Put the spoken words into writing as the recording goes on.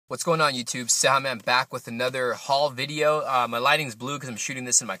What's going on, YouTube? Cejaman back with another haul video. My lighting's blue because I'm shooting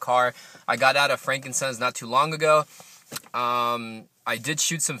this in my car. I got out of Frankensons not too long ago. I did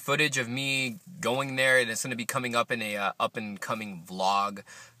shoot some footage of me going there, and it's going to be coming up in a up-and-coming vlog.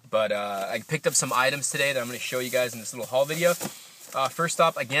 But I picked up some items today that I'm going to show you guys in this little haul video. First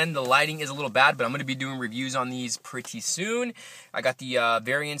off, again, the lighting is a little bad, but I'm going to be doing reviews on these pretty soon. I got the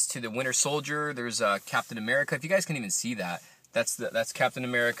variants to the Winter Soldier. There's Captain America. If you guys can even see that. That's Captain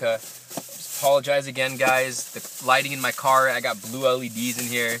America. Just apologize again, guys. The lighting in my car, I got blue LEDs in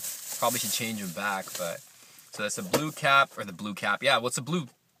here. Probably should change them back, but so that's a blue cap, or the blue cap. Yeah, well, it's a blue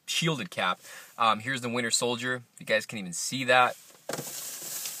shielded cap. Here's the Winter Soldier. If you guys can even see that.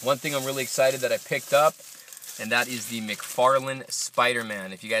 One thing I'm really excited that I picked up, and that is the McFarlane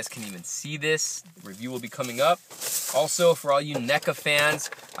Spider-Man. If you guys can even see this, the review will be coming up. Also, for all you NECA fans,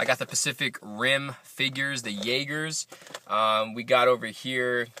 I got the Pacific Rim figures, the Jaegers. We got over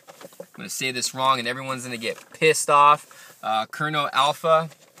here, I'm going to say this wrong and everyone's going to get pissed off, Colonel Alpha.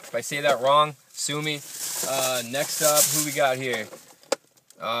 If I say that wrong, sue me. Next up, who we got here?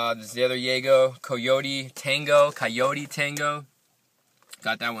 This is the other Jaeger, Coyote Tango.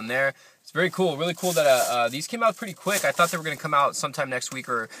 Got that one there. It's very cool, really cool that these came out pretty quick. I thought they were going to come out sometime next week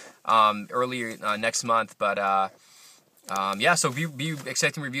or earlier next month, but yeah, so be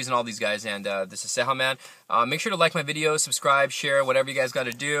expecting reviews on all these guys, and this is Cejaman. Make sure to like my videos, subscribe, share, whatever you guys got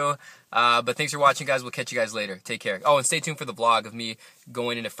to do. But thanks for watching, guys. We'll catch you guys later. Take care. Oh, and stay tuned for the vlog of me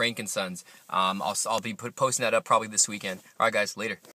going into Frankensons. I'll be posting that up probably this weekend. All right, guys, later.